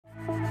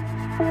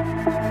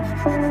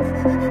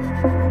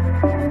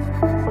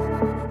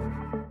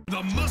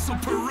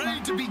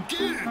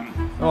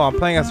Oh, I'm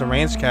playing as a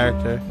ranged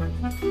character.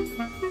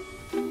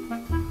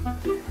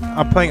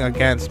 I'm playing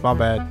against, my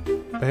bad.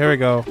 But here we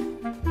go.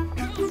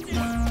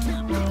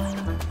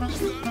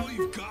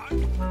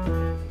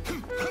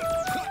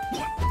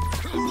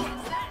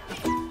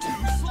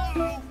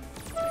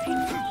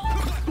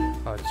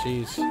 Oh,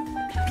 jeez.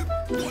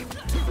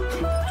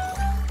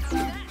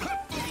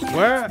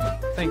 Where?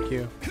 Thank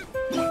you.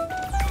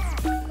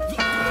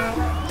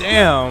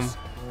 Damn.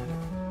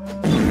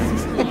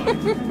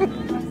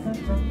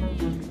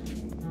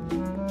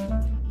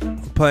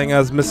 Playing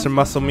as Mr.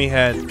 Muscle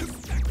Meathead.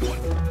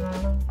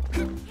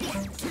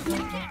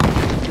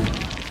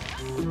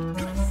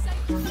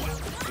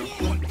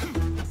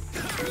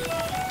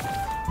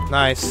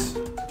 Nice.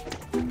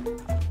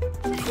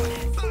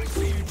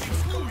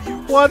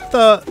 What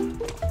the?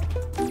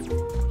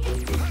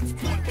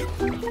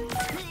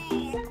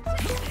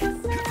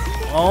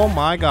 Oh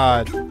my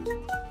god.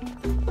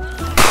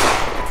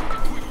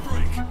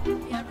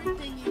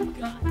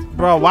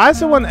 Bro, why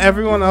is it when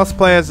everyone else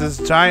plays this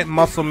giant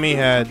muscle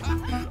meathead?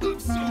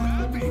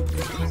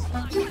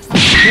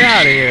 Get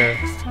out of here.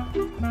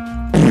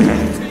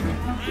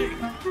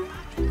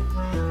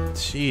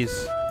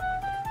 Jeez.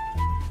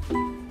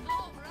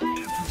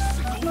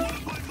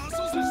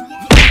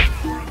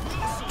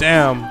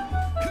 Damn.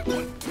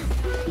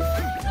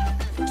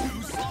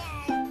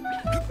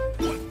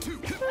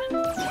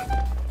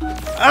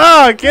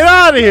 Ah, get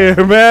out of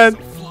here, man.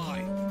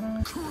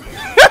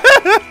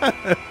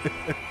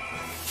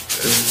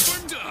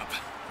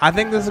 I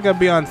think this is gonna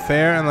be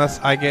unfair unless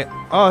I get.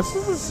 Oh, is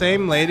this the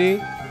same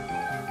lady?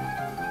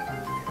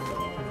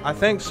 I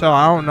think so.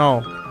 I don't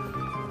know.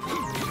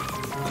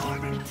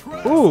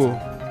 Ooh.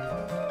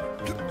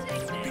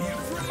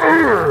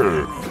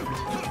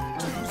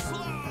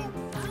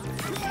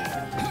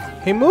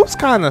 He moves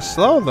kind of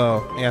slow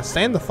though. Yeah,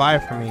 stay in the fire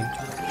for me.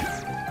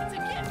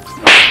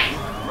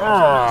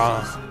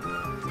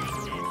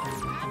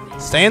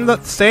 Stay in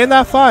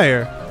that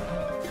fire.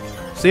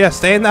 So yeah,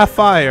 stay in that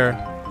fire.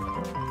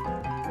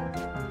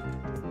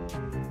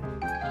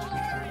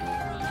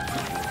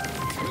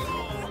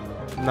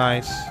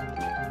 Nice.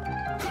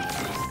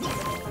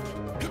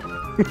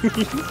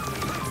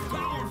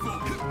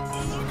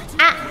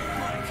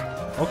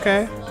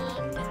 Okay.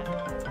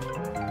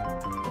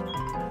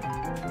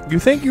 You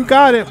think you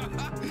got it?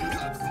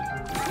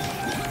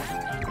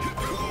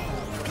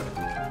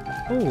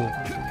 Ooh.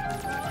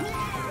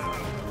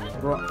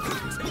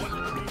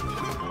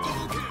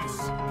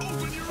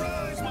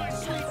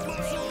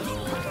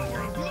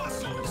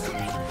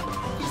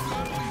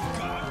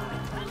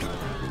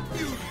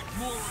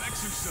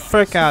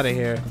 Frick out of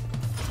here.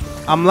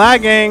 I'm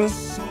lagging.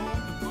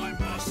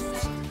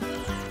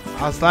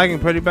 I was lagging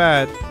pretty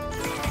bad.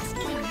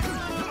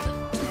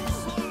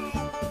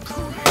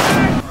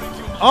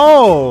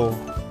 Oh!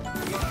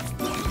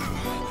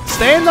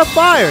 Stay in the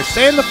fire.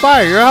 Stay in the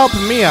fire. You're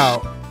helping me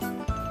out.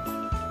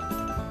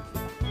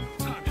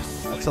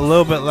 That's a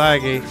little bit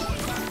laggy.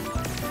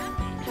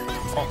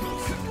 Oh.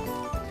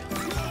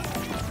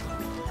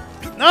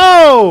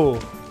 No!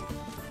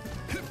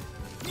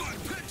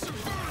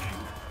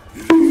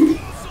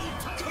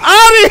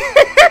 Out of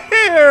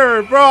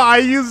here! Bro, I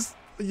used...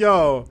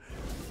 Yo.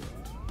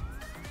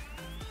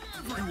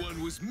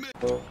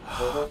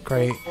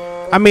 Great.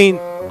 I mean,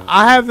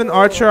 I have an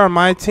archer on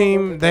my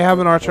team. They have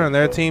an archer on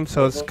their team,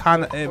 so it's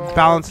kind of... It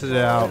balances it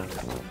out.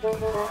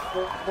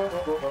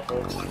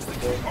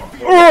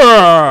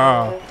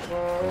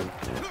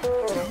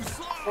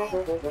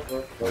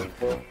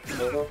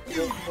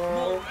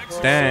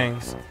 Dang.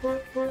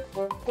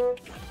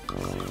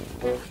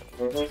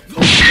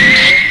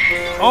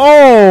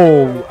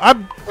 Oh!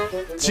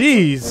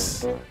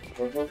 Jeez.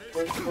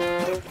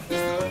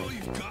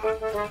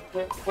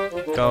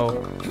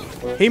 Go.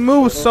 He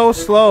moves so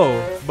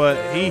slow, but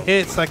he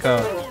hits like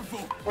a...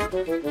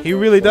 He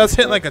really does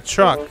hit like a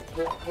truck.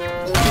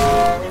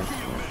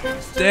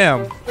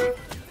 Damn.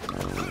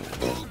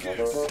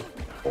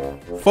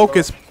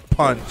 Focus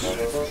punch.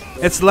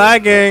 It's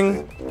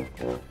lagging.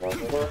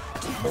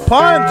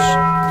 Punch!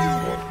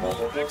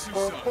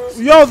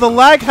 Yo, the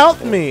lag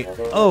helped me.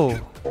 Oh.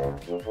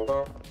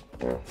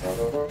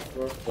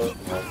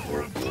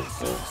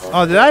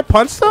 Oh, did I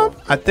punch them?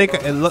 I think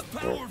it looked...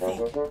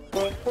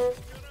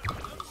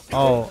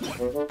 Oh.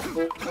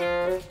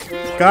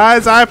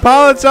 Guys, I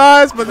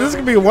apologize, but this is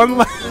gonna be one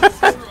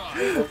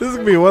this is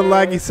gonna be one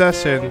laggy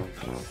session.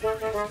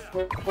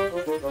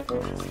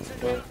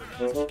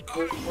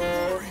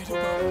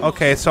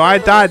 Okay, so I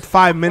died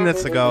 5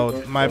 minutes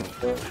ago. My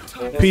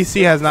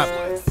PC has not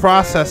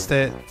processed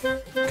it.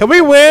 Can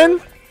we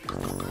win?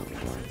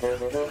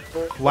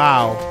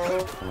 Wow.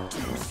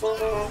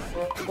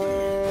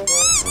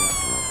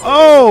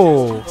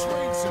 Oh!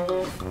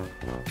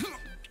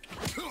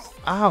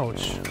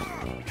 Ouch.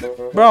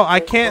 Bro, I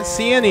can't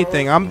see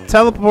anything. I'm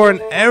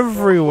teleporting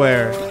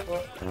everywhere.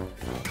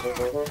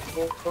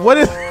 What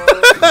is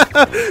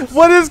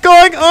what is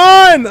going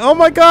on? Oh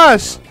my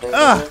gosh.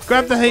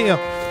 Grab the heal.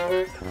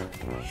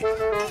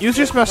 Use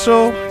your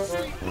special.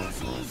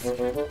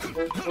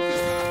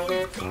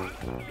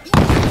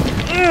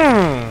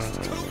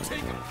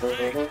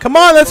 Come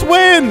on, let's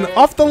win!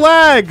 Off the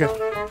lag!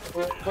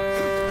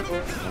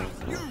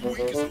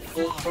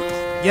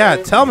 Yeah,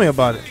 tell me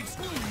about it.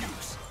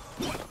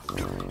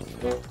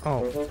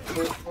 Oh.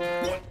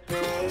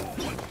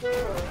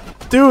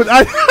 Dude,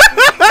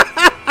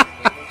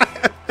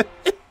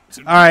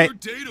 Alright,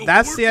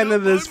 that's the end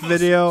of this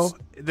video.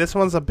 This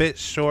one's a bit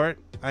short.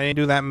 I didn't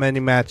do that many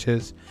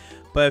matches.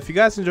 But if you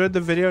guys enjoyed the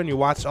video and you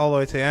watched all the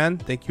way to the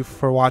end, thank you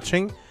for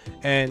watching.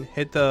 And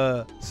hit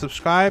the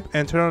subscribe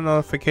and turn on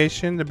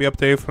notification to be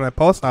updated from my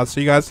post. I'll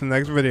see you guys in the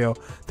next video.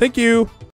 Thank you.